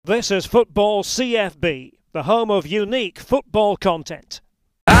This is Football CFB, the home of unique football content.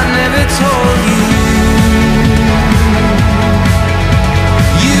 I never told you,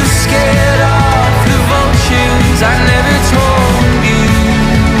 you scared off the vultures. I never told you,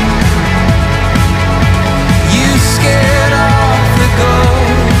 you scared off the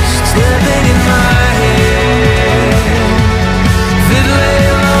ghosts living in my head that lay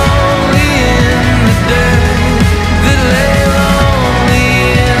lonely in the dirt, that lay lonely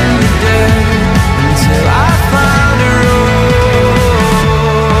in the dirt until I found a rose.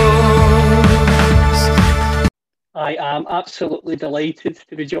 I am absolutely delighted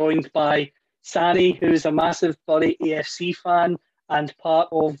to be joined by Sani, who is a massive Bury AFC fan and part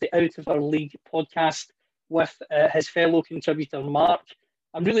of the Out of Our League podcast with his fellow contributor Mark.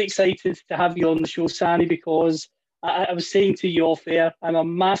 I'm really excited to have you on the show, Sani, because I was saying to you off air, I'm a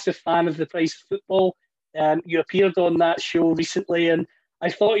massive fan of The Price of Football. You appeared on that show recently and I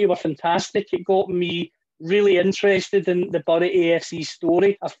thought you were fantastic. It got me really interested in the Bury AFC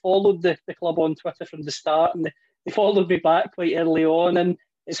story. I followed the club on Twitter from the start and they followed me back quite early on, and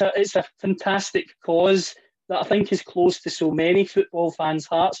it's a fantastic cause that I think is close to so many football fans'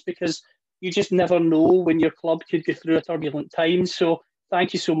 hearts, because you just never know when your club could go through a turbulent time. So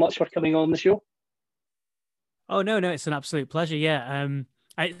thank you so much for coming on the show. Oh, no, it's an absolute pleasure. Yeah.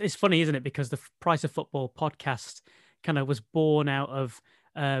 It's funny, isn't it? Because the Price of Football podcast kind of was born out of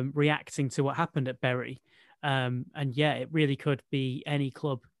reacting to what happened at Bury. And yeah, it really could be any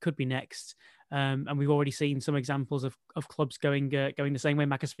club, could be next. And we've already seen some examples of clubs going the same way,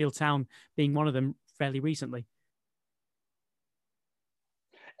 Macclesfield Town being one of them fairly recently.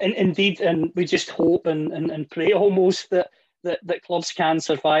 Indeed, and we just hope and pray almost that clubs can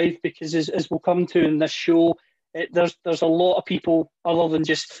survive, because as we'll come to in this show, there's a lot of people other than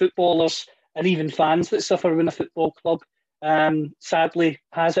just footballers and even fans that suffer when a football club sadly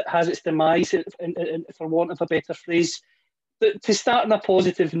has its demise, for want of a better phrase. But to start on a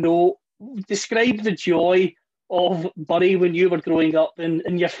positive note, describe the joy of Bury when you were growing up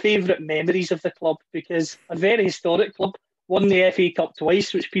and your favourite memories of the club, because a very historic club, won the FA Cup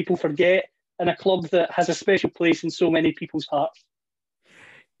twice, which people forget, and a club that has a special place in so many people's hearts.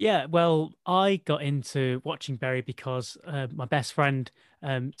 Yeah, well, I got into watching Bury because my best friend,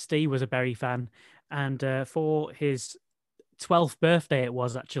 Steve, was a Bury fan, and for his 12th birthday it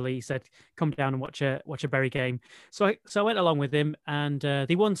was, actually, he said come down and watch a Bury game, so I went along with him, and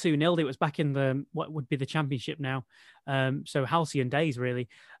they won 2-0. It was back in the what would be the Championship now, so halcyon days really,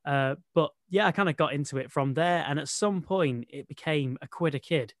 but yeah, I kind of got into it from there, and at some point it became a quid a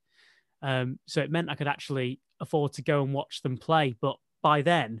kid, so it meant I could actually afford to go and watch them play. But by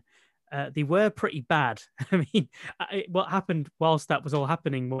then they were pretty bad. I mean, what happened whilst that was all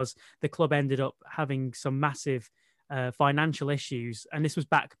happening was the club ended up having some massive financial issues, and this was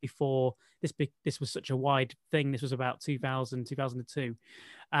back before this was such a wide thing. This was about 2002,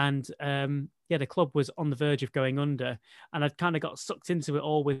 and yeah, the club was on the verge of going under, and I'd kind of got sucked into it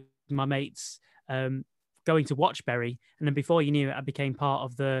all with my mates, going to watch Bury, and then before you knew it, I became part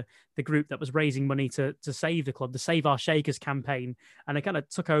of the group that was raising money to save the club, the Save Our Shakers campaign, and I kind of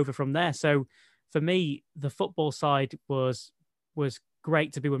took over from there. So for me, the football side was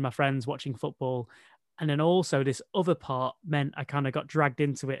great, to be with my friends watching football. And then also this other part meant I kind of got dragged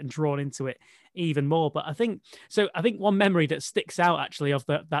into it and drawn into it even more. But I think one memory that sticks out actually of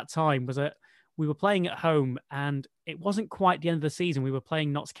that time was that we were playing at home, and it wasn't quite the end of the season. We were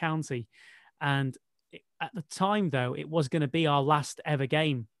playing Notts County, and at the time though, it was going to be our last ever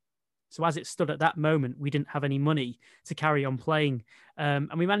game. So as it stood at that moment, we didn't have any money to carry on playing, and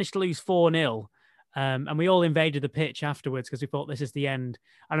we managed to lose 4-0. And we all invaded the pitch afterwards because we thought this is the end.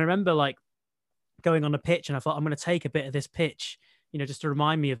 And I remember going on the pitch, and I thought, I'm going to take a bit of this pitch, just to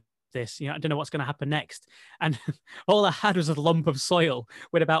remind me of this. I don't know what's going to happen next. And all I had was a lump of soil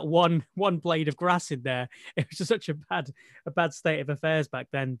with about one blade of grass in there. It was just such a bad state of affairs back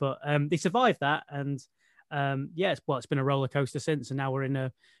then. But they survived that, and yeah, it's been a roller coaster since, and now we're in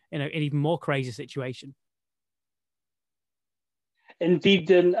an even more crazy situation. Indeed,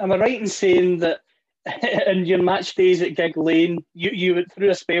 and am I right in saying that in your match days at Gig Lane, you went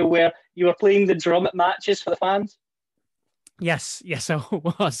through a spell where you were playing the drum at matches for the fans? Yes, I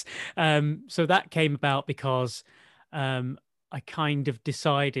was. So that came about because I kind of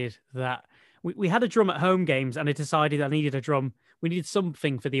decided that we had a drum at home games, and I decided I needed a drum. We needed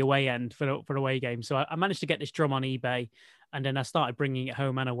something for the away end, for away games. So I managed to get this drum on eBay, and then I started bringing it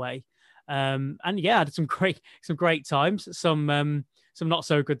home and away. And yeah, I had some great times, some not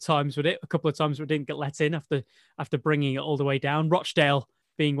so good times with it. A couple of times we didn't get let in after bringing it all the way down. Rochdale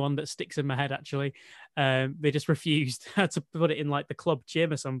being one that sticks in my head. Actually, they just refused to put it in like the club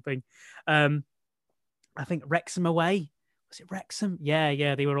gym or something. I think Wrexham away. Was it Wrexham?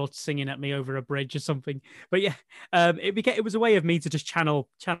 Yeah. They were all singing at me over a bridge or something. But yeah, it was a way of me to just channel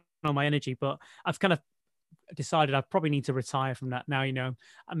my energy. But I've kind of decided I probably need to retire from that now.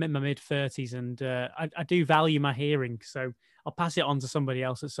 I'm in my mid-30s, and I do value my hearing, so I'll pass it on to somebody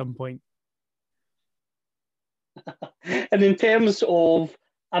else at some point. And in terms of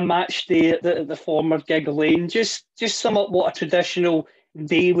a match day at the former Gig Lane, just sum up what a traditional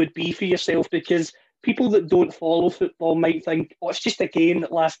day would be for yourself, because people that don't follow football might think, oh, it's just a game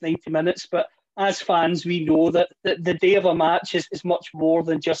that lasts 90 minutes. But as fans, we know that the day of a match is much more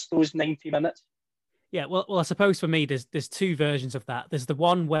than just those 90 minutes. Yeah, well, I suppose for me, there's two versions of that. There's the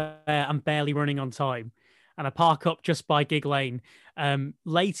one where I'm barely running on time, and I park up just by Gig Lane,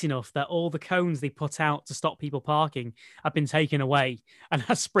 late enough that all the cones they put out to stop people parking have been taken away, and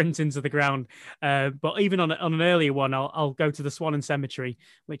I sprint into the ground. But even on an earlier one, I'll go to the Swan Cemetery,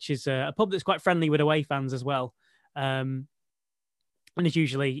 which is a pub that's quite friendly with away fans as well. And it's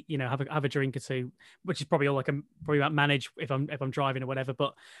usually, have a drink or two, which is probably all I can probably manage if I'm driving or whatever.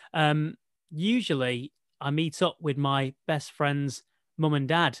 But usually I meet up with my best friend's mum and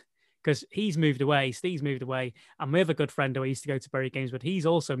dad, because he's moved away, Steve's moved away, and we have a good friend who I used to go to Bury games with. He's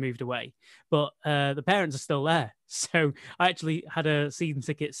also moved away, but the parents are still there. So I actually had a season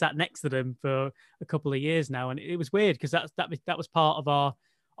ticket sat next to them for a couple of years now, and it was weird because that was part of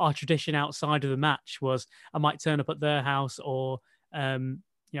our tradition outside of the match. Was I might turn up at their house, or I'd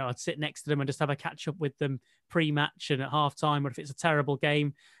sit next to them and just have a catch up with them pre-match and at half time, or if it's a terrible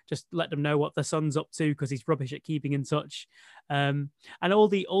game, just let them know what their son's up to, because he's rubbish at keeping in touch. And all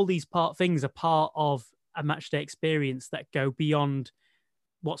these things are part of a match day experience that go beyond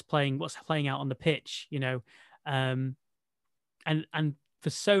what's playing out on the pitch, and for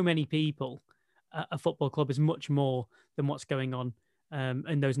so many people, a football club is much more than what's going on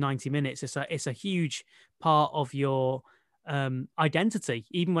in those 90 minutes. It's a huge part of your identity.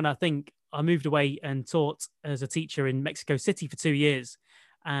 Even when I think I moved away and taught as a teacher in Mexico City for 2 years,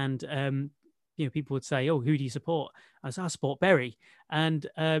 and people would say, "Oh, who do you support?" I said, "I support Bury," and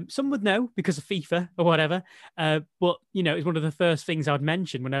some would know because of FIFA or whatever. But it's one of the first things I would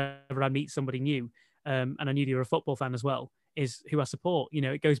mention whenever I meet somebody new, and I knew they were a football fan as well, is who I support.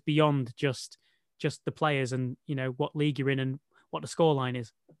 It goes beyond just the players and what league you're in and what the scoreline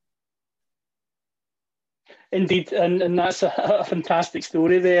is. Indeed, and that's a fantastic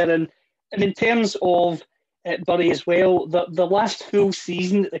story there. And in terms of Bury as well, the last full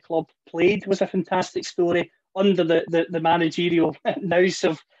season that the club played was a fantastic story under the managerial nous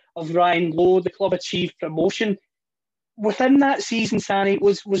of Ryan Lowe. The club achieved promotion. Within that season, Sani,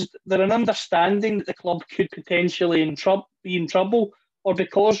 was there an understanding that the club could potentially be in trouble, or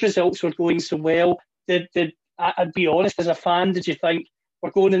because results were going so well, I'd be honest, as a fan, did you think we're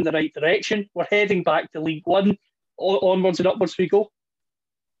going in the right direction, we're heading back to League One, onwards and upwards we go?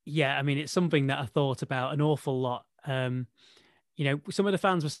 Yeah, I mean, it's something that I thought about an awful lot. Some of the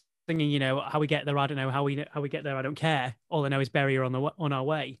fans were singing, how we get there, I don't know. How we get there, I don't care. All I know is Bury are on our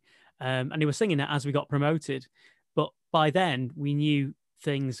way. And they were singing that as we got promoted. But by then, we knew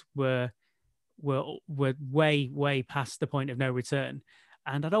things were way, way past the point of no return.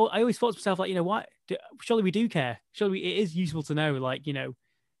 And I always thought to myself, like, why? Surely we do care. Surely it is useful to know, like,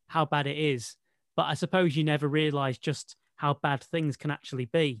 how bad it is. But I suppose you never realise just how bad things can actually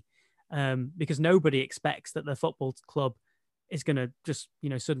be, because nobody expects that the football club is going to just,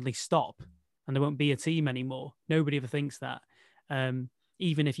 suddenly stop and there won't be a team anymore. Nobody ever thinks that.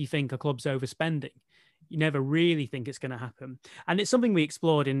 Even if you think a club's overspending, you never really think it's going to happen. And it's something we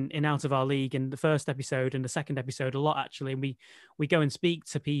explored in Out of Our League in the first episode and the second episode a lot, actually. And we go and speak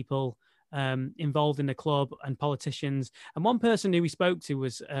to people involved in the club and politicians. And one person who we spoke to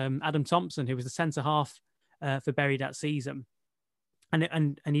was Adam Thompson, who was the centre half for Bury that season.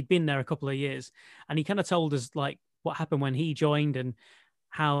 And he'd been there a couple of years. And he kind of told us, like, what happened when he joined and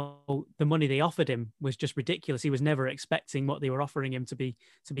how the money they offered him was just ridiculous. He was never expecting what they were offering him to be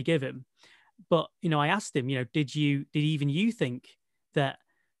given. But, I asked him, did even you think that,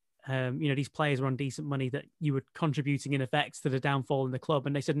 these players were on decent money, that you were contributing in effect to the downfall in the club?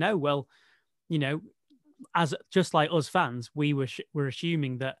 And they said, no, well, as just like us fans, we were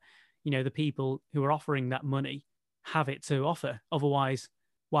assuming that, the people who are offering that money have it to offer. Otherwise,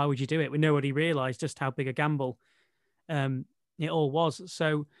 why would you do it? Nobody realised just how big a gamble it all was.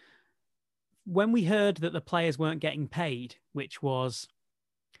 So when we heard that the players weren't getting paid, which was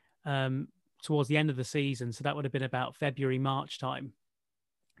towards the end of the season, so that would have been about February, March time,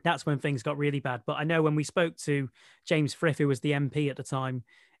 that's when things got really bad. But I know when we spoke to James Frith, who was the MP at the time,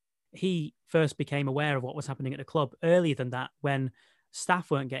 he first became aware of what was happening at the club earlier than that, when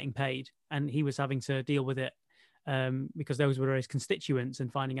staff weren't getting paid and he was having to deal with it because those were his constituents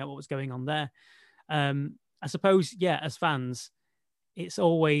and finding out what was going on there. I suppose, yeah, as fans, it's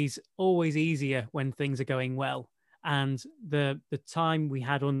always easier when things are going well. And the time we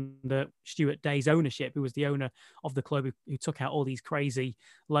had under Stuart Day's ownership, who was the owner of the club, who took out all these crazy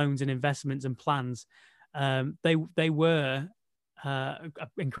loans and investments and plans, they were an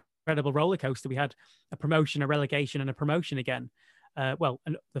incredible roller coaster. We had a promotion, a relegation, and a promotion again. Well,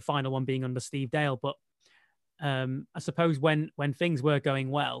 the final one being under Steve Dale. But I suppose when things were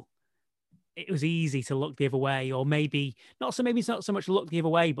going well, it was easy to look the other way, or maybe it's not so much look the other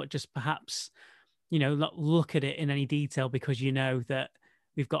way, but just perhaps, not look at it in any detail, because that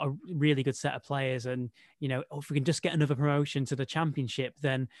we've got a really good set of players, and if we can just get another promotion to the Championship,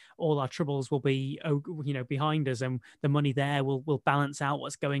 then all our troubles will be behind us, and the money there will balance out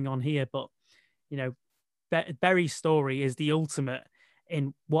what's going on here. But Bury's story is the ultimate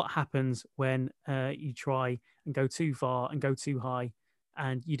in what happens when you try and go too far and go too high,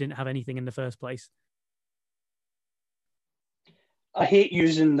 and you didn't have anything in the first place. I hate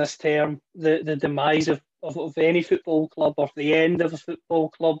using this term, the demise of any football club, or the end of a football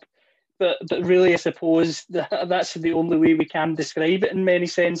club, but really I suppose that's the only way we can describe it in many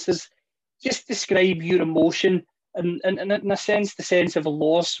senses. Just describe your emotion, and in a sense, the sense of a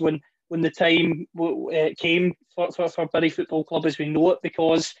loss when the time came for Bury Football Club as we know it,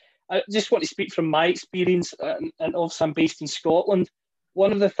 because I just want to speak from my experience, and obviously I'm based in Scotland.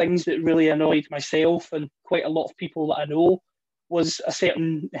 One of the things that really annoyed myself and quite a lot of people that I know was a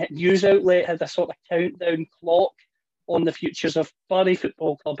certain news outlet had a sort of countdown clock on the futures of Bury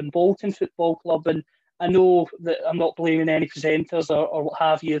Football Club and Bolton Football Club. And I know that I'm not blaming any presenters or what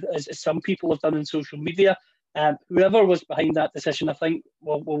have you, as some people have done on social media. Whoever was behind that decision, I think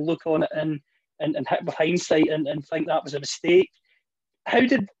we'll look on it and with hindsight and think that was a mistake. How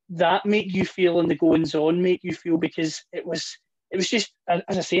did that make you feel, and the goings on make you feel? Because it was just,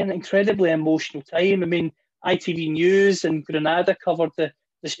 as I say, an incredibly emotional time. I mean, ITV News and Granada covered the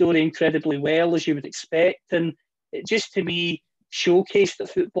story incredibly well, as you would expect. And it just, to me, showcased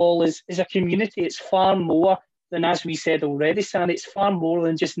that football is a community. It's far more than, as we said already, Sam, it's far more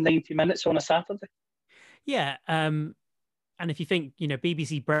than just 90 minutes on a Saturday. Yeah. And if you think,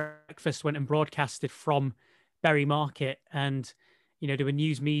 BBC Breakfast went and broadcasted from Bury Market, and, there were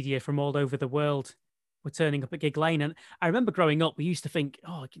news media from all over the world were turning up at Gig Lane. And I remember growing up, we used to think,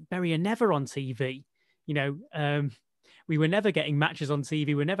 Bury are never on TV. We were never getting matches on TV.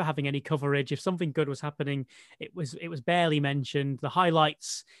 We were never having any coverage. If something good was happening, it was barely mentioned. The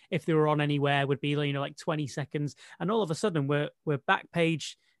highlights, if they were on anywhere, would be like 20 seconds. And all of a sudden, we're back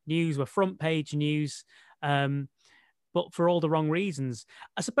page news, we're front page news, but for all the wrong reasons.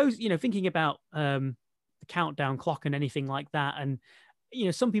 I suppose thinking about the countdown clock and anything like that, and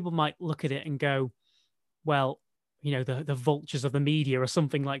some people might look at it and go, well, the vultures of the media or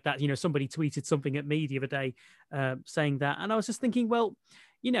something like that. Somebody tweeted something at me the other day saying that. And I was just thinking, well,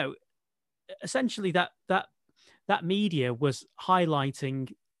 essentially that media was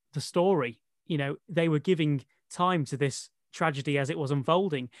highlighting the story. They were giving time to this tragedy as it was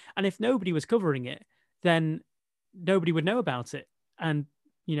unfolding. And if nobody was covering it, then nobody would know about it. And,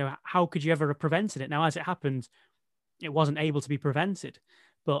 how could you ever have prevented it? Now, as it happened, it wasn't able to be prevented.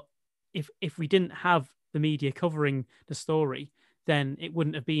 But if we didn't have the media covering the story, then it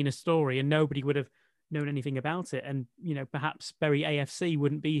wouldn't have been a story and nobody would have known anything about it. And, perhaps Bury AFC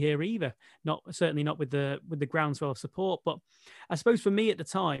wouldn't be here either. Certainly not with the groundswell of support. But I suppose for me at the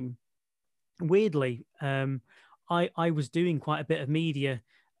time, weirdly, I was doing quite a bit of media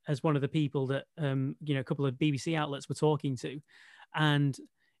as one of the people that, a couple of BBC outlets were talking to. And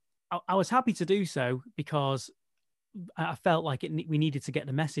I was happy to do so because I felt like we needed to get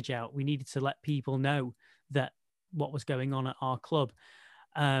the message out. We needed to let people know that what was going on at our club.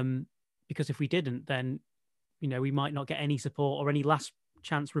 Because if we didn't, then, we might not get any support or any last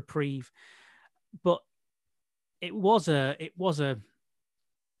chance reprieve. But it was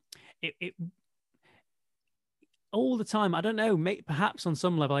all the time. I don't know, perhaps on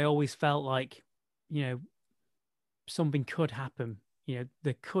some level, I always felt like, something could happen.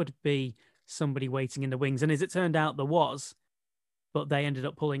 There could be somebody waiting in the wings. And as it turned out, there was, but they ended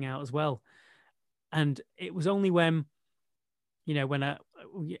up pulling out as well. And it was only when,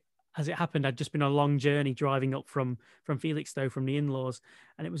 as it happened, I'd just been on a long journey driving up from Felixstowe from the in-laws.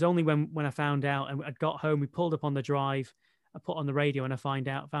 And it was only when I found out, and I'd got home, we pulled up on the drive, I put on the radio and I found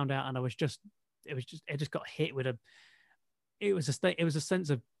out, and it just got hit with it was a sense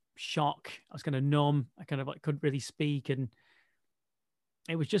of shock. I was kind of numb. I kind of like couldn't really speak, and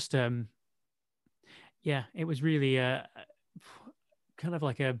it was just it was really kind of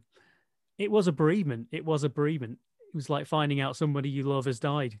like it was a bereavement. It was like finding out somebody you love has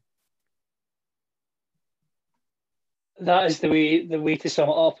died. That is the way to sum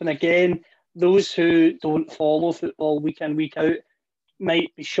it up. And again, those who don't follow football week in, week out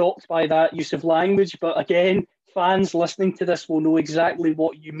might be shocked by that use of language. But again, fans listening to this will know exactly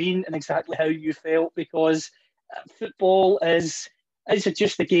what you mean and exactly how you felt, because football is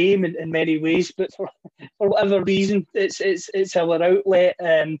just a game in many ways. But for whatever reason, it's our outlet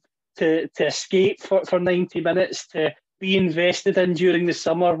to escape for 90 minutes, to be invested in during the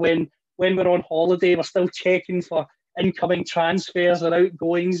summer when we're on holiday. We're still checking for incoming transfers or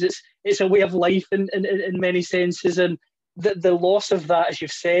outgoings. It's a way of life in many senses, and the loss of that, as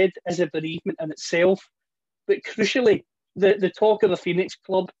you've said, is a bereavement in itself. But crucially, the talk of the Phoenix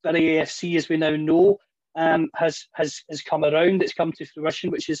Club, Bury AFC, as we now know, has come around. It's come to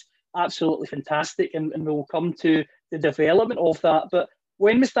fruition, which is absolutely fantastic, and we'll come to the development of that. But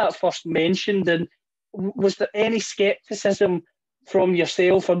when was that first mentioned, and was there any scepticism from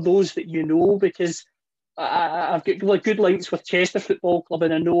yourself or those that you know? Because I've got good links with Chester Football Club,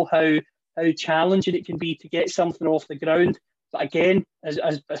 and I know how challenging it can be to get something off the ground. But again, as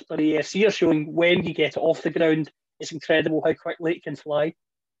Bury AFC are showing, when you get it off the ground, it's incredible how quickly it can fly.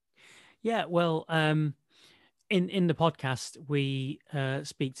 Yeah, well, in the podcast, we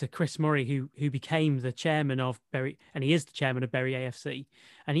speak to Chris Murray, who became the chairman of Bury, and he is the chairman of Bury AFC,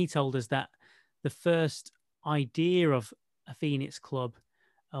 and he told us that the first idea of a Phoenix club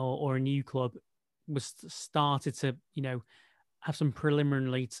or a new club was started to, have some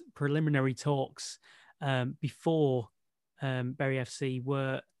preliminary talks before Bury FC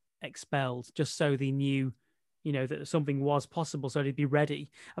were expelled, just so they knew, that something was possible, so they'd be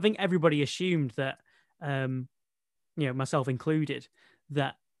ready. I think everybody assumed that, myself included,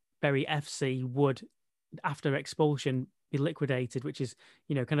 that Bury FC would, after expulsion, be liquidated, which is,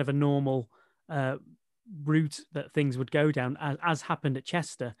 kind of a normal route that things would go down, as happened at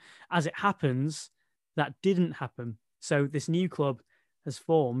Chester. As it happens, that didn't happen. So this new club has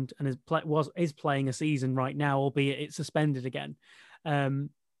formed and is playing a season right now, albeit it's suspended again.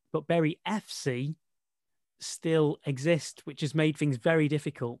 But Bury FC still exists, which has made things very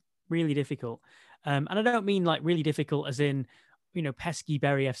difficult, really difficult. And I don't mean like really difficult as in, pesky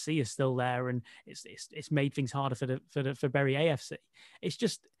Bury FC is still there and it's made things harder for Bury AFC. It's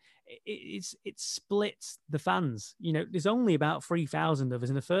just it splits the fans. There's only about 3,000 of us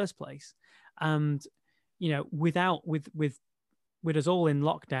in the first place, and with us all in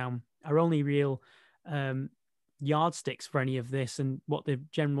lockdown, our only real yardsticks for any of this and what the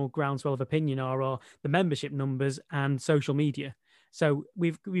general groundswell of opinion are the membership numbers and social media. So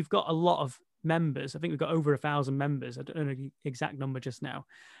we've got a lot of members. I think we've got over 1,000 members. I don't know the exact number just now,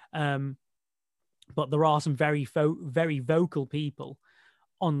 but there are some very vocal people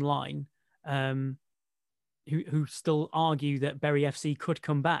online who still argue that Bury FC could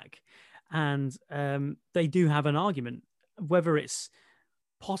come back, and they do have an argument. Whether it's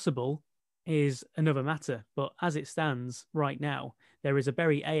possible is another matter, but as it stands right now, there is a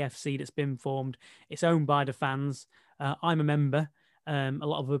Bury AFC that's been formed. It's owned by the fans. I'm a member. A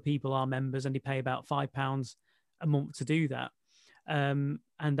lot of other people are members, and they pay about £5 a month to do that. And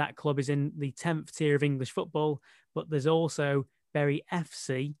that club is in the 10th tier of English football. But there's also Bury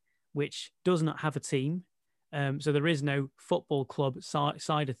FC, which does not have a team. So there is no football club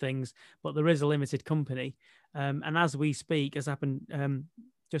side of things, but there is a limited company. And as we speak, as happened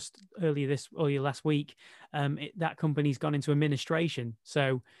just earlier last week, that company's gone into administration.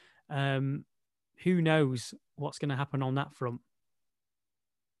 So who knows what's going to happen on that front?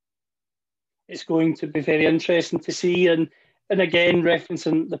 It's going to be very interesting to see. And again,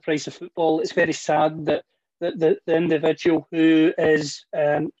 referencing the price of football, it's very sad that the individual who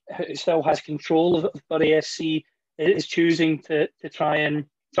still has control of Bury FC is choosing to try and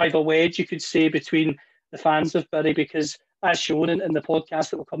drive a wedge, you could say, between the fans of Bury, because as shown in the podcast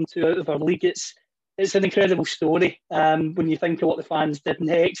that we'll come to out of our league, it's an incredible story when you think of what the fans did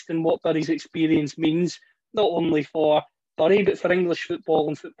next and what Bury's experience means, not only for Bury, but for English football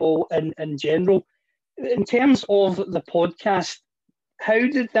and football in general. In terms of the podcast, how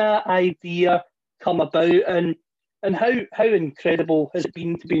did that idea come about, and how incredible has it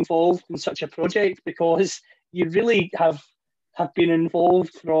been to be involved in such a project? Because you really have been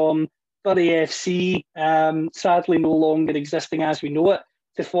involved from Bury FC, sadly no longer existing as we know it,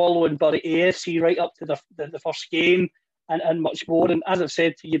 to following Bury AFC right up to the first game and much more. And as I've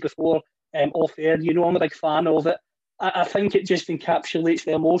said to you before, off air, I'm a big fan of it. I think it just encapsulates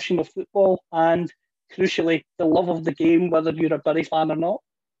the emotion of football and, crucially, the love of the game, whether you're a Bury fan or not.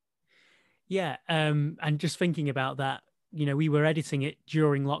 Yeah, and just thinking about that, we were editing it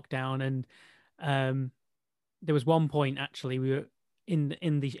during lockdown, and there was one point actually we were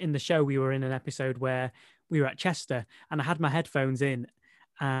in the show. We were in an episode where we were at Chester, and I had my headphones in,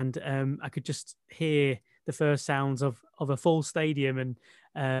 and I could just hear the first sounds of a full stadium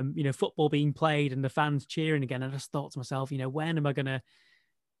and football being played and the fans cheering again. I just thought to myself, when am I going to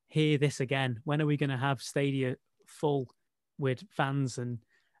hear this again? When are we going to have stadia full with fans and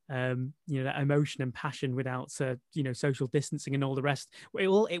that emotion and passion without social distancing and all the rest?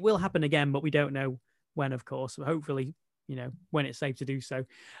 It will happen again, but we don't know when, of course. So hopefully, when it's safe to do so.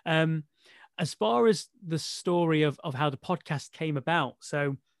 As far as the story of how the podcast came about,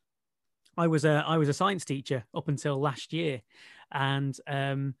 so I was a science teacher up until last year, and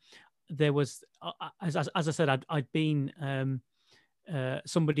there was, as I said, I'd been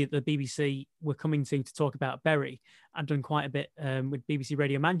somebody at the BBC were coming to talk about Bury. I'd done quite a bit with BBC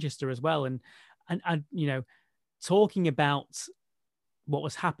Radio Manchester as well, and talking about what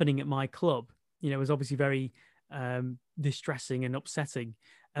was happening at my club, was obviously very distressing and upsetting.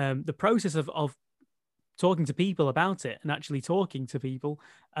 The process of talking to people about it and actually talking to people,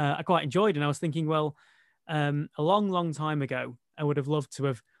 I quite enjoyed. And I was thinking, well, a long time ago, I would have loved to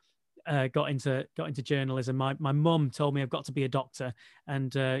have got into journalism. My mum told me I've got to be a doctor,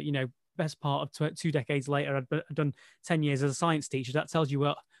 and best part of 2 decades later, I'd done 10 years as a science teacher. That tells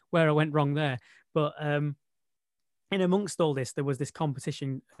you where I went wrong there. But in amongst all this, there was this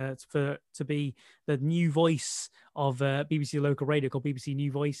competition to be the new voice of BBC local radio called BBC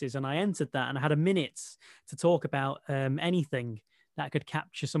New Voices, and I entered that, and I had a minute to talk about anything that could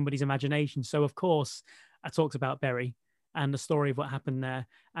capture somebody's imagination. So, of course, I talked about Bury and the story of what happened there,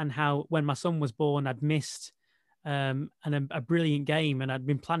 and how when my son was born, I'd missed a brilliant game, and I'd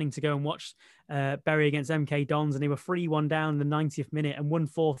been planning to go and watch Bury against MK Dons, and they were 3-1 down in the 90th minute and won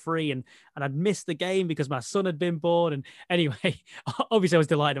 4-3, and I'd missed the game because my son had been born. And anyway, obviously I was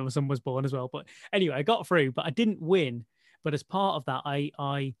delighted when my son was born as well, but anyway, I got through, but I didn't win. But as part of that,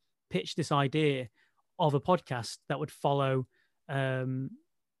 I pitched this idea of a podcast that would follow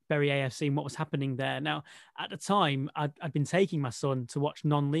Bury AFC and what was happening there. Now, at the time, I'd been taking my son to watch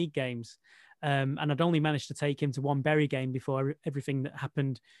non-league games, and I'd only managed to take him to one Bury game before everything that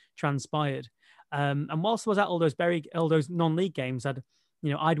happened transpired. And whilst I was at all those non-league games, I'd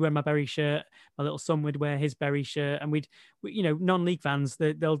wear my Bury shirt, my little son would wear his Bury shirt, and we non-league fans,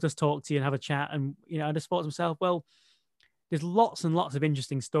 they'll just talk to you and have a chat. And, I just thought to myself, well, there's lots and lots of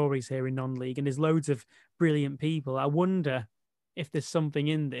interesting stories here in non-league, and there's loads of brilliant people. I wonder if there's something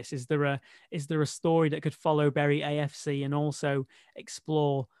in this. Is there a story that could follow Bury AFC and also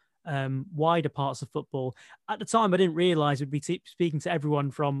explore wider parts of football? At the time, I didn't realize we'd be speaking to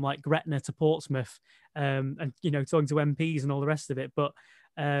everyone from like Gretna to Portsmouth, and talking to MPs and all the rest of it. But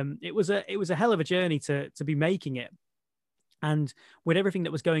it was a hell of a journey to be making it, and with everything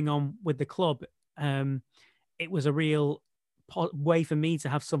that was going on with the club, it was a real way for me to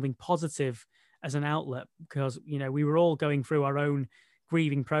have something positive as an outlet, because we were all going through our own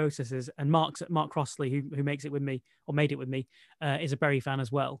grieving processes. And Mark Crossley, who made it with me, is a Bury fan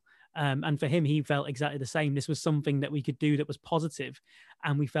as well. And for him, he felt exactly the same. This was something that we could do that was positive,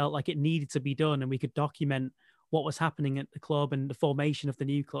 and we felt like it needed to be done, and we could document what was happening at the club and the formation of the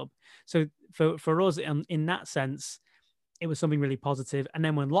new club. So for us, in that sense, it was something really positive. And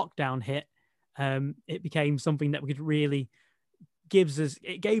then when lockdown hit, it became something that we could really gave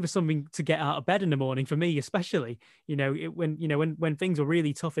us something to get out of bed in the morning. For me, especially, when things were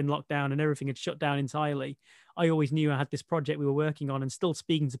really tough in lockdown and everything had shut down entirely, I always knew I had this project we were working on and still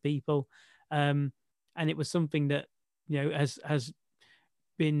speaking to people. And it was something that, has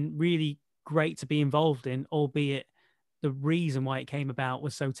been really great to be involved in, albeit the reason why it came about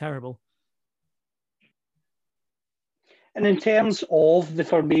was so terrible. And in terms of the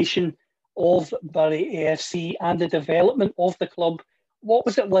formation of Bury AFC and the development of the club, what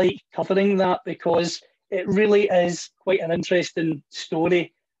was it like covering that? Because it really is quite an interesting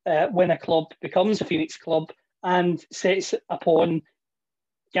story when a club becomes a Phoenix club and sets upon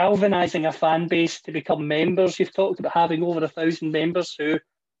galvanising a fan base to become members. You've talked about having over 1,000 members who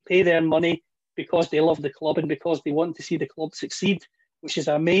pay their money because they love the club and because they want to see the club succeed, which is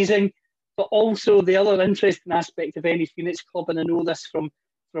amazing. But also the other interesting aspect of any Phoenix club, and I know this from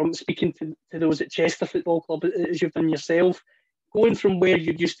speaking to those at Chester Football Club, as you've done yourself, going from where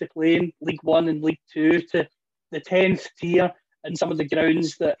you're used to playing League One and League Two to the 10th tier and some of the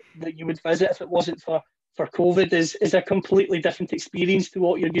grounds that you would visit if it wasn't for COVID is a completely different experience to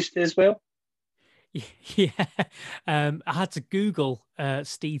what you're used to as well. Yeah, I had to Google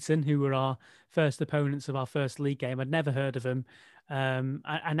Steeton, who were our first opponents of our first league game. I'd never heard of them.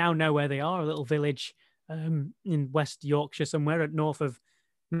 I now know where they are, a little village in West Yorkshire, somewhere at north of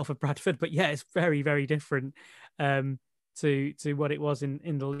Bradford. But yeah, it's very, very different to what it was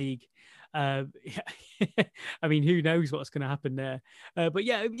in the league. I mean, who knows what's going to happen there? But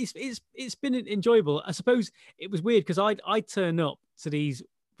yeah, it's been enjoyable. I suppose it was weird because I'd turn up to these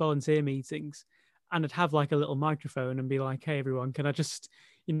volunteer meetings and I'd have like a little microphone and be like, "Hey everyone, can I just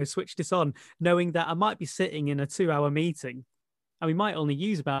switch this on?" Knowing that I might be sitting in a 2-hour meeting and we might only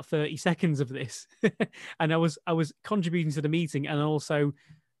use about 30 seconds of this. And I was contributing to the meeting and also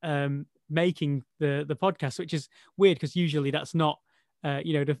making the podcast, which is weird because usually that's not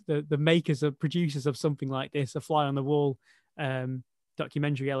the makers or producers of something like this, a fly on the wall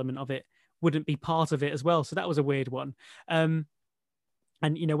documentary element of it wouldn't be part of it as well. So that was a weird one.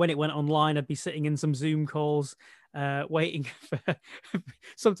 And when it went online, I'd be sitting in some Zoom calls, waiting for.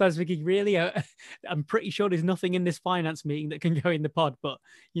 Sometimes thinking, really, I'm pretty sure there's nothing in this finance meeting that can go in the pod, but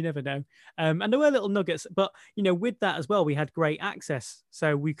you never know. And there were little nuggets, but with that as well, we had great access,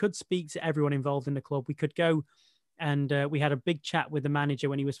 so we could speak to everyone involved in the club. We could go, and we had a big chat with the manager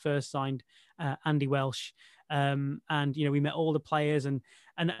when he was first signed, Andy Welsh. And we met all the players, and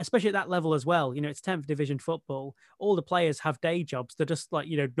especially at that level as well. It's 10th division football. All the players have day jobs. They're just like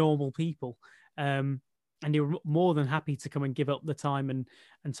normal people, and they were more than happy to come and give up the time and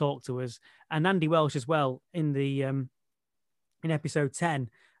talk to us. And Andy Welsh as well in the in episode 10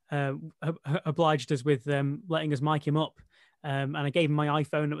 obliged us with letting us mic him up. And I gave him my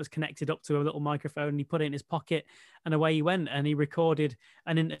iPhone that was connected up to a little microphone, and he put it in his pocket, and away he went. And he recorded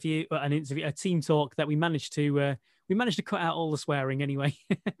a team talk that we managed to cut out all the swearing anyway.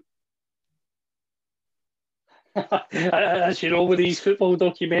 As you know, with these football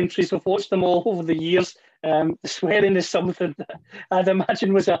documentaries, we've watched them all over the years. The swearing is something that I'd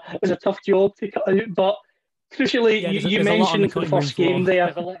imagine was a tough job to cut out. But crucially, you mentioned the first game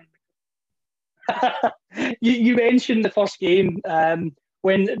there. You mentioned the first game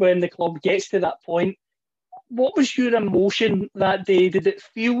when the club gets to that point. What was your emotion that day? Did it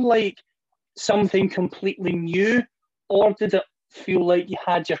feel like something completely new, or did it feel like you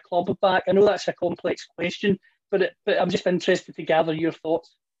had your club back? I know that's a complex question, but I'm just interested to gather your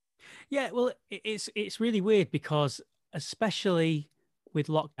thoughts. Yeah, well, it's really weird because especially with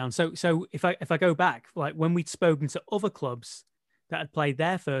lockdown. So if I go back, like when we'd spoken to other clubs that had played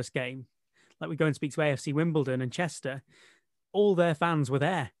their first game, like we go and speak to AFC Wimbledon and Chester, all their fans were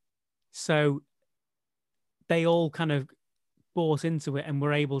there. So they all kind of bought into it and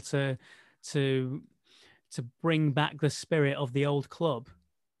were able to bring back the spirit of the old club,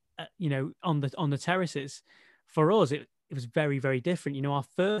 on the terraces. For us, it was very, very different. Our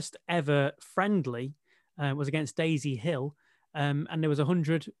first ever friendly was against Daisy Hill, and there was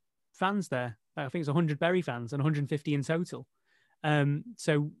 100 fans there. I think it was 100 Bury fans and 150 in total.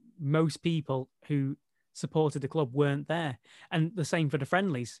 So most people who supported the club weren't there. And the same for the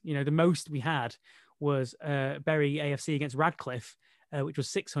friendlies. The most we had was Bury AFC against Radcliffe, which was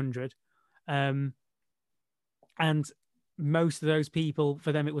 600. And most of those people,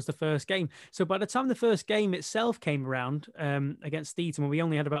 for them, it was the first game. So by the time the first game itself came around against Steeton, when we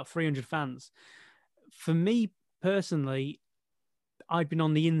only had about 300 fans, for me personally, I'd been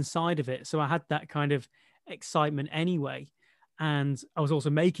on the inside of it. So I had that kind of excitement anyway. And I was also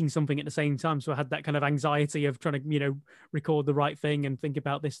making something at the same time. So I had that kind of anxiety of trying to, record the right thing and think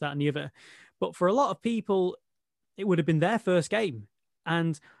about this, that, and the other. But for a lot of people, it would have been their first game.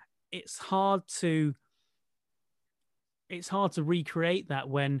 And it's hard to recreate that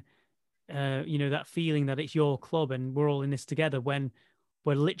when, that feeling that it's your club and we're all in this together when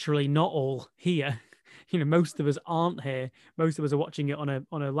we're literally not all here. Most of us aren't here. Most of us are watching it on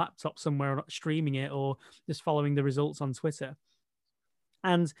a laptop somewhere, or not streaming it, or just following the results on Twitter.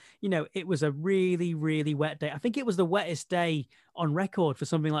 And, it was a really, really wet day. I think it was the wettest day on record for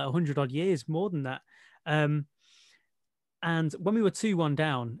something like 100 odd years, more than that. And when we were 2-1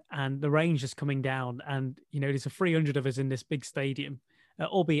 down and the rain's just coming down and, there's a 300 of us in this big stadium,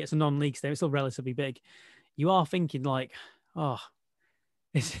 albeit it's a non-league stadium, it's still relatively big. You are thinking like, oh,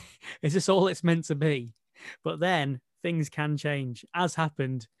 is this all it's meant to be? But then things can change, as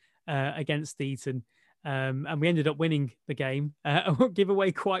happened against Steeton. And we ended up winning the game. I won't give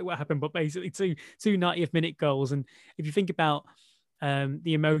away quite what happened, but basically two 90th minute goals. And if you think about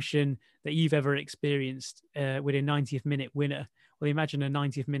the emotion that you've ever experienced with a 90th minute winner, well, imagine a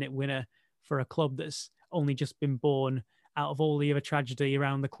 90th minute winner for a club that's only just been born out of all the other tragedy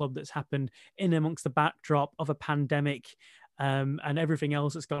around the club that's happened in amongst the backdrop of a pandemic. and everything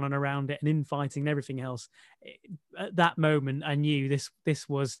else that's gone on around it, and infighting and everything else. At that moment, I knew this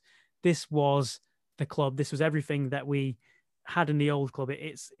was the club. This was everything that we had in the old club.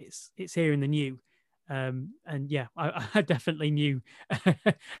 It's here in the new. And yeah, I definitely knew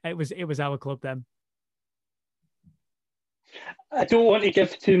it was our club then. I don't want to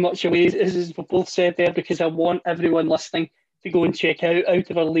give too much away, as we both said there, because I want everyone listening to go and check out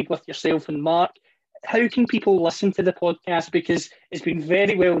of Our League with yourself and Mark. How can people listen to the podcast? Because it's been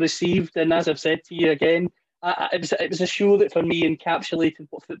very well received, and as I've said to you again, it was a show that for me encapsulated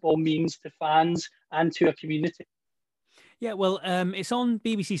what football means to fans and to a community. Yeah, well, it's on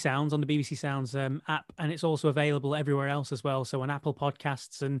BBC Sounds, on the BBC Sounds app, and it's also available everywhere else as well. So on Apple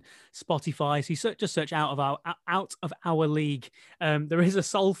Podcasts and Spotify. So you just search Out of Our League. There is a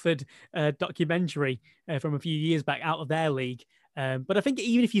Salford documentary from a few years back, Out of Their League. But I think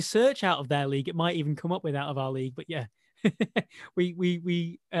even if you search Out of Their League, it might even come up with Out of Our League. But yeah,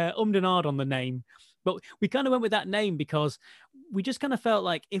 we ummed and ahed on the name. But we kind of went with that name because we just kind of felt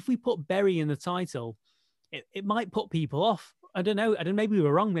like if we put Bury in the title, it might put people off. I don't know. Maybe we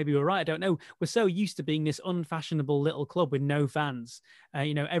were wrong. Maybe we were right. I don't know. We're so used to being this unfashionable little club with no fans.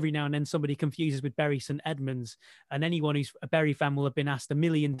 Every now and then somebody confuses with Bury St Edmunds, and anyone who's a Bury fan will have been asked a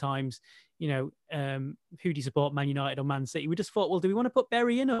million times, who do you support, Man United or Man City? We just thought, well, do we want to put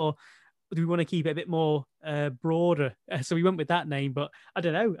Bury in, or do we want to keep it a bit more broader? So we went with that name, but I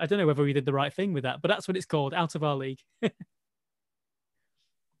don't know. I don't know whether we did the right thing with that, but that's what it's called, Out of Our League.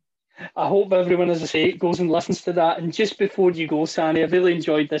 I hope everyone, as I say, goes and listens to that. And just before you go, Sani, I've really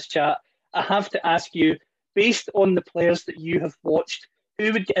enjoyed this chat. I have to ask you, based on the players that you have watched,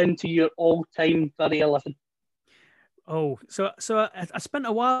 who would get into your all-time Bury 11? Oh, so I spent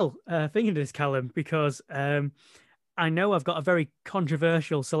a while thinking of this, Callum, because I know I've got a very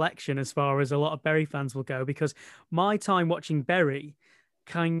controversial selection as far as a lot of Bury fans will go, because my time watching Bury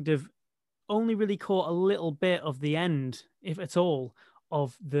kind of only really caught a little bit of the end, if at all,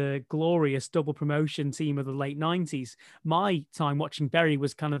 of the glorious double promotion team of the late 90s. My time watching Bury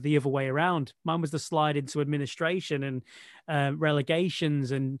was kind of the other way around. Mine was the slide into administration and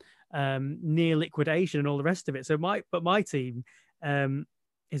relegations and near liquidation and all the rest of it. So my team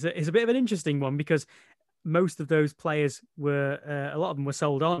is a bit of an interesting one, because most of those players were, a lot of them were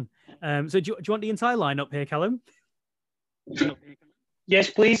sold on. So do you want the entire lineup here, Callum? Yes,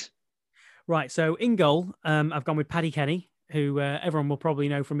 please. Right. So in goal, I've gone with Paddy Kenny, who everyone will probably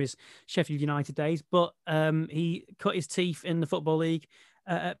know from his Sheffield United days, but he cut his teeth in the Football League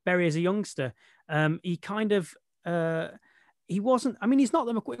at Bury as a youngster. He kind of, he wasn't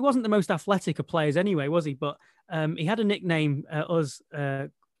the most athletic of players anyway, was he? But he had a nickname,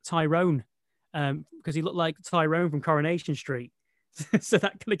 Tyrone, because he looked like Tyrone from Coronation Street. So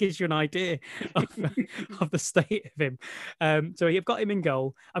that kind of gives you an idea of the state of him. So you've got him in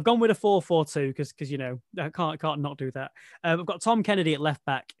goal. I've gone with a 4-4-2 because I can't not do that. I've got Tom Kennedy at left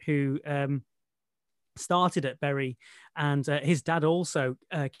back, who started at Bury, and his dad also,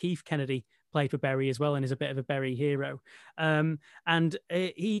 Keith Kennedy, played for Bury as well and is a bit of a Bury hero. And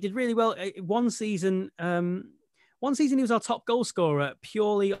he did really well. One season he was our top goal scorer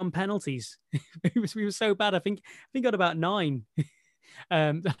purely on penalties. We were so bad. I think got about 9.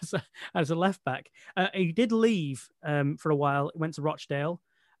 As a left back. He did leave for a while, went to Rochdale,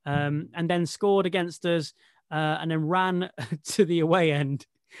 and then scored against us, and then ran to the away end,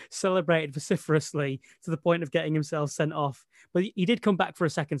 celebrated vociferously to the point of getting himself sent off. But he did come back for a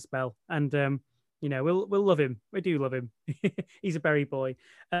second spell, and we'll love him. We do love him. He's a Bury boy.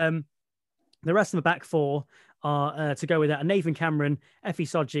 The rest of the back four are, to go with that, are Nathan Cameron, Effie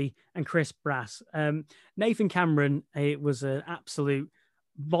Sodji, and Chris Brass. Nathan Cameron, it was an absolute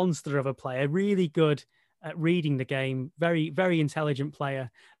monster of a player, really good at reading the game, very, very intelligent player,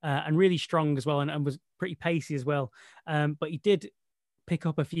 and really strong as well, and was pretty pacey as well. But he did pick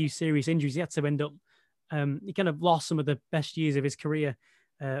up a few serious injuries. He had to end up, he kind of lost some of the best years of his career,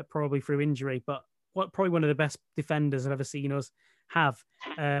 probably through injury, but probably one of the best defenders I've ever seen us have.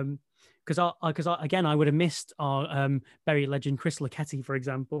 Because I would have missed our Bury legend Chris Lucketti, for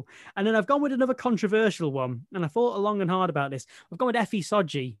example. And then I've gone with another controversial one, and I thought long and hard about this. I've gone with Effie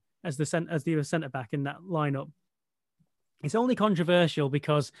Sodji as the centre back in that lineup. It's only controversial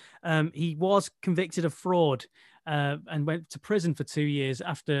because he was convicted of fraud and went to prison for 2 years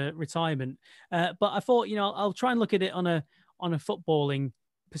after retirement. But I thought, I'll try and look at it on a footballing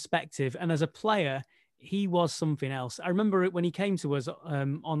perspective. And as a player, he was something else. I remember it when he came to us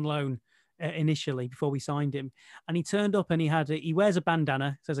on loan initially before we signed him, and he turned up and he wears a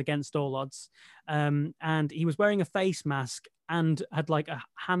bandana, says against all odds, and he was wearing a face mask and had like a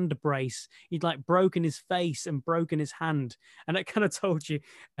hand brace. He'd like broken his face and broken his hand. And it kind of told you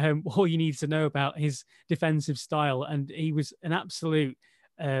all you need to know about his defensive style. And he was an absolute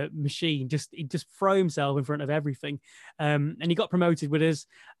machine. He'd just throw himself in front of everything. And he got promoted with us,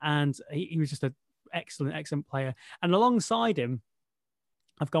 and he was just an excellent player. And alongside him,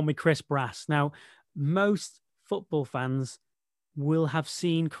 I've gone with Chris Brass. Now, most football fans will have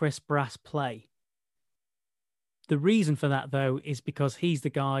seen Chris Brass play. The reason for that, though, is because he's the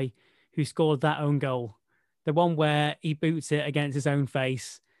guy who scored that own goal. The one where he boots it against his own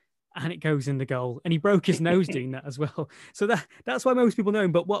face and it goes in the goal. And he broke his nose doing that as well. So that's why most people know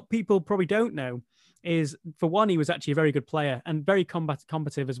him. But what people probably don't know is, for one, he was actually a very good player and very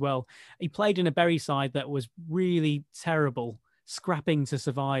combative as well. He played in a Bury side that was really terrible, scrapping to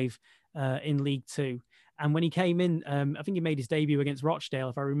survive in League Two. And when he came in, I think he made his debut against Rochdale,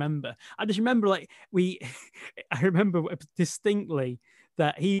 if I remember. I just remember, I remember distinctly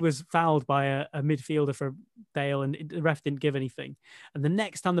that he was fouled by a midfielder for Dale, and the ref didn't give anything. And the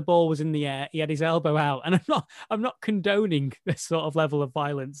next time the ball was in the air, he had his elbow out. And I'm not condoning this sort of level of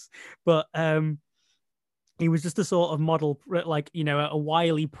violence, but he was just a sort of model, like, a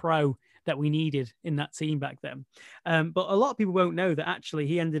wily pro that we needed in that team back then. But a lot of people won't know that actually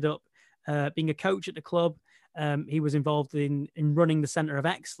he ended up being a coach at the club. He was involved in running the Centre of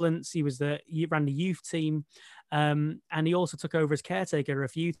Excellence. He ran the youth team, and he also took over as caretaker a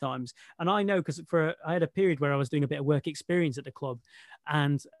few times. And I know because I had a period where I was doing a bit of work experience at the club,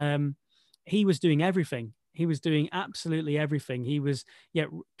 and he was doing everything. He was doing absolutely everything. He was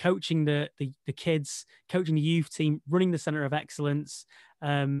coaching the kids, coaching the youth team, running the Centre of Excellence.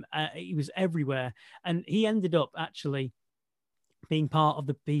 He was everywhere, and he ended up actually being part of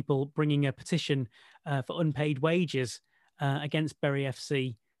the people bringing a petition for unpaid wages against Bury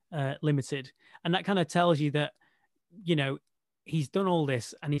FC Limited. And that kind of tells you that, he's done all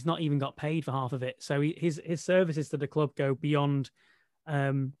this and he's not even got paid for half of it. So his services to the club go beyond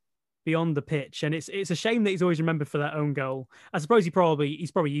the pitch. And it's a shame that he's always remembered for that own goal. I suppose he's probably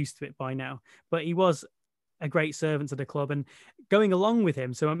used to it by now, but he was a great servant to the club. And going along with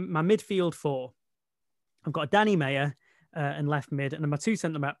him, so my midfield four, I've got Danny Mayer and left mid, and then my two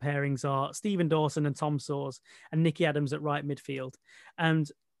centre-back pairings are Stephen Dawson and Tom Sawes, and Nicky Adams at right midfield.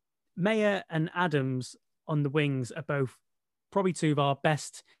 And Mayer and Adams on the wings are both probably two of our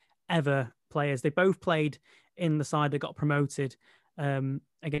best ever players. They both played in the side that got promoted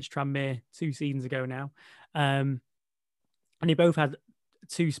against Tranmere 2 seasons ago now. And they both had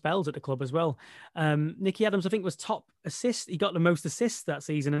 2 spells at the club as well. Nicky Adams, I think, was top assist. He got the most assists that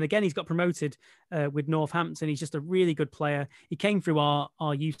season. And again, he's got promoted with Northampton. He's just a really good player. He came through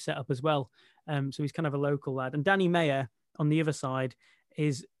our youth setup as well. So he's kind of a local lad. And Danny Mayer on the other side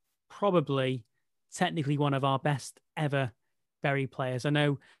is probably technically one of our best ever Bury players. I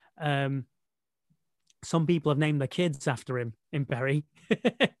know some people have named their kids after him in Bury.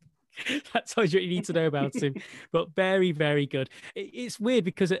 That tells you what you need to know about him. But very, very good. It's weird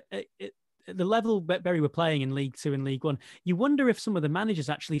because at the level Bury were playing in League Two and League One, you wonder if some of the managers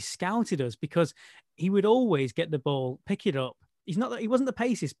actually scouted us, because he would always get the ball, pick it up. He wasn't the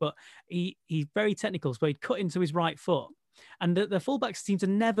paciest, but he's very technical. So he'd cut into his right foot. And the fullbacks seemed to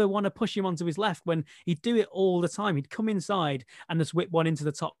never want to push him onto his left when he'd do it all the time. He'd come inside and just whip one into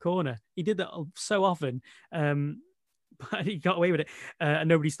the top corner. He did that so often. But he got away with it and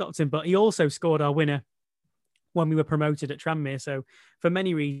nobody stopped him. But he also scored our winner when we were promoted at Tranmere. So for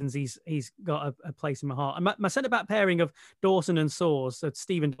many reasons, he's got a place in my heart. And my centre-back pairing of Dawson and Sawes, so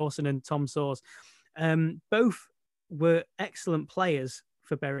Stephen Dawson and Tom Sawes, both were excellent players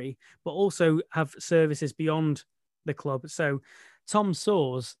for Bury, but also have services beyond the club. So Tom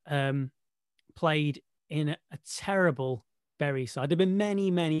Sawes played in a terrible Bury side. There have been many,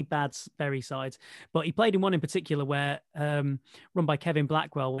 many bad Bury sides, but he played in one in particular where run by Kevin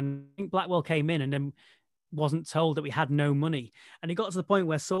Blackwell, when Blackwell came in and then wasn't told that we had no money. And it got to the point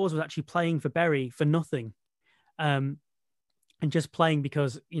where Sawes was actually playing for Bury for nothing, and just playing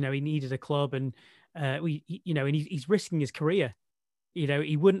because, he needed a club, and he's risking his career.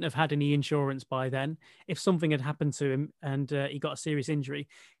 He wouldn't have had any insurance by then. If something had happened to him and he got a serious injury,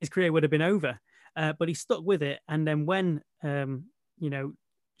 his career would have been over. But he stuck with it. And then when,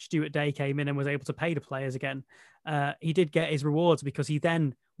 Stuart Day came in and was able to pay the players again, he did get his rewards, because he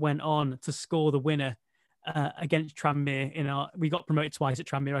then went on to score the winner against Tranmere. We got promoted twice at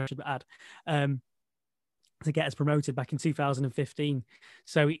Tranmere, I should add, to get us promoted back in 2015.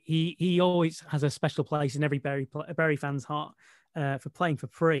 So he always has a special place in every Bury fan's heart for playing for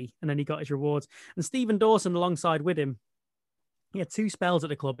free. And then he got his rewards. And Stephen Dawson alongside with him He had 2 spells at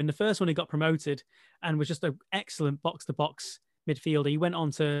the club. In the first one, he got promoted and was just an excellent box-to-box midfielder. He went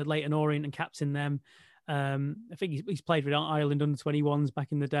on to Leyton Orient and captained them. I think he's played with Ireland under 21s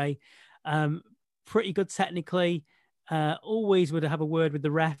back in the day. Pretty good technically. Always would have a word with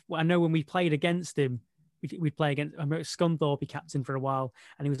the ref. I know when we played against him, we'd play against Scunthorpe, he captained for a while,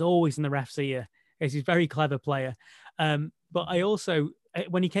 and he was always in the ref's ear. He's a very clever player. But I also,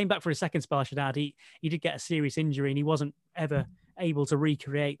 when he came back for his second spell, I should add, he did get a serious injury and he wasn't ever able to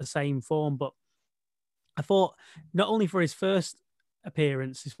recreate the same form. But I thought not only for his first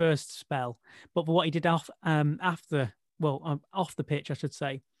appearance, his first spell, but for what he did off the pitch, I should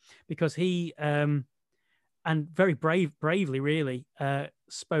say, because he and very bravely really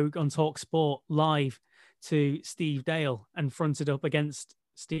spoke on Talk Sport live to Steve Dale and fronted up against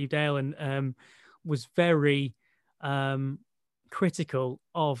Steve Dale and was very critical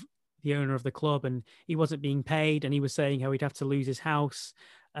of the owner of the club, and he wasn't being paid, and he was saying how he'd have to lose his house,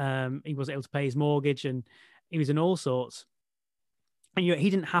 he wasn't able to pay his mortgage, and he was in all sorts. And he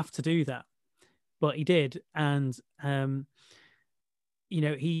didn't have to do that, but he did, and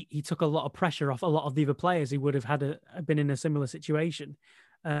he took a lot of pressure off a lot of the other players who would have been in a similar situation,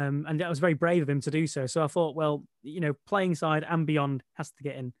 and that was very brave of him to do so. So I thought, well, playing side and beyond has to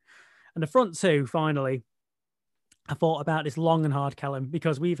get in, and the front two finally. I thought about this long and hard, Callum,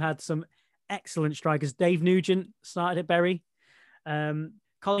 because we've had some excellent strikers. Dave Nugent started at Bury.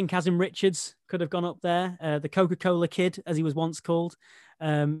 Colin Kazim-Richards could have gone up there. The Coca-Cola Kid, as he was once called.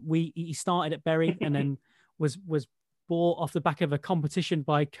 He started at Bury and then was bought off the back of a competition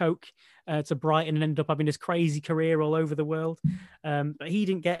by Coke to Brighton and ended up having this crazy career all over the world. But he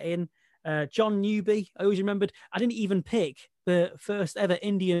didn't get in. John Newby, I always remembered. I didn't even pick the first ever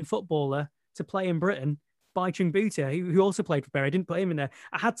Indian footballer to play in Britain, Baichung Bhutia, who also played for Bury. I didn't put him in there.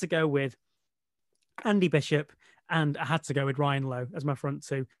 I had to go with Andy Bishop and I had to go with Ryan Lowe as my front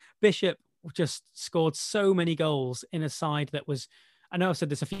two. Bishop just scored so many goals in a side that was, I know I've said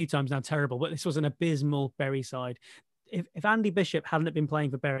this a few times now, terrible, but this was an abysmal Bury side. If Andy Bishop hadn't been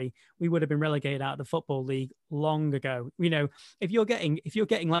playing for Bury, we would have been relegated out of the Football League long ago. If you're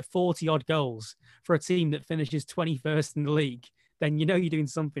getting like 40 odd goals for a team that finishes 21st in the league, then you're doing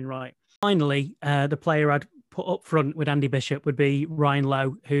something right. Finally, the player I'd put up front with Andy Bishop would be Ryan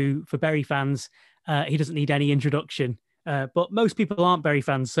Lowe, who, for Bury fans, he doesn't need any introduction. But most people aren't Bury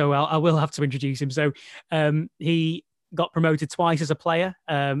fans, so I will have to introduce him. So he got promoted twice as a player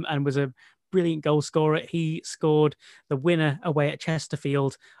and was a brilliant goal scorer. He scored the winner away at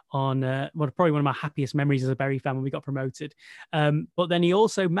Chesterfield on probably one of my happiest memories as a Bury fan when we got promoted. But then he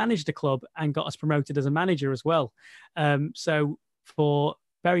also managed the club and got us promoted as a manager as well. So for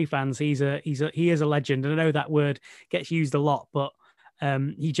Bury fans, he is a legend, and I know that word gets used a lot, but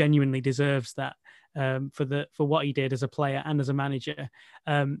he genuinely deserves that for what he did as a player and as a manager.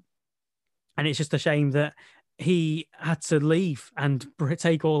 And it's just a shame that he had to leave and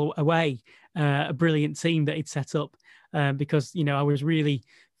take all away a brilliant team that he'd set up, because I was really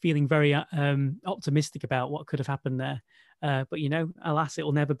feeling very optimistic about what could have happened there. But alas, it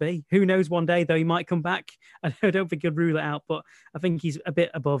will never be. Who knows? One day, though, he might come back. I don't think he'd rule it out, but I think he's a bit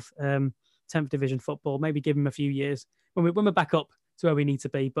above 10th division football. Maybe give him a few years when we're back up to where we need to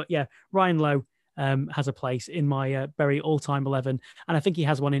be. But yeah, Ryan Lowe has a place in my Bury all-time 11, and I think he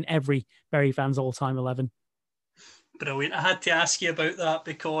has one in every Bury fan's all-time 11. Brilliant. I had to ask you about that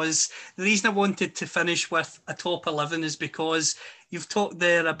because the reason I wanted to finish with a top 11 is because you've talked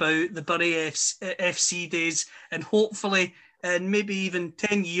there about the Bury FC days, and hopefully in maybe even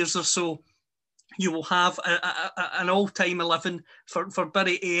 10 years or so, you will have an all-time 11 for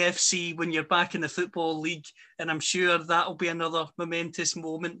Bury AFC when you're back in the Football League, and I'm sure that'll be another momentous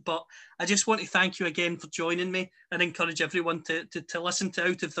moment. But I just want to thank you again for joining me and encourage everyone to listen to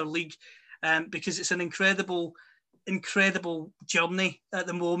Out of Their League, because it's an incredible journey at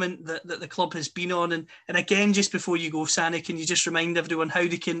the moment that the club has been on. And again, just before you go, Sani, can you just remind everyone how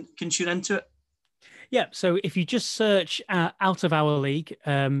they can tune into it? Yeah, so if you just search Out of Our League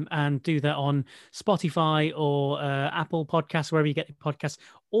and do that on Spotify or Apple Podcasts, wherever you get the podcasts,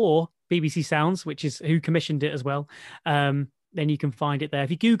 or BBC Sounds, which is who commissioned it as well, then you can find it there.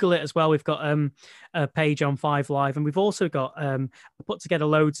 If you Google it as well, we've got a page on 5 Live, and we've also got put together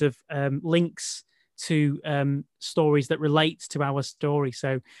loads of links to stories that relate to our story.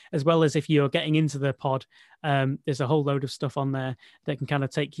 So as well as if you're getting into the pod, there's a whole load of stuff on there that can kind of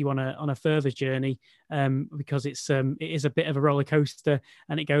take you on a further journey, because it is a bit of a roller coaster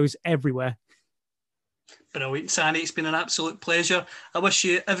and it goes everywhere. Brilliant, Sani. It's been an absolute pleasure. I wish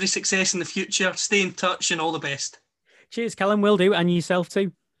you every success in the future. Stay in touch and all the best. Cheers, Callum. Will do. And yourself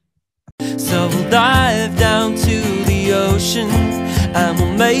too. So we'll dive down to the the ocean, and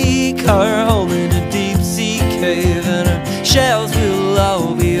we'll make our home in a deep sea cave, and our shells will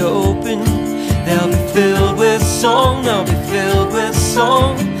all be open. They'll be filled with song, they'll be filled with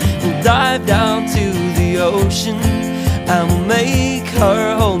song. We'll dive down to the ocean, and we'll make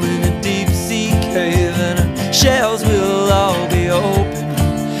our home in a deep sea cave, and our shells will all be open.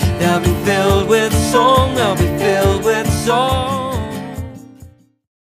 They'll be filled with song, they'll be filled with song.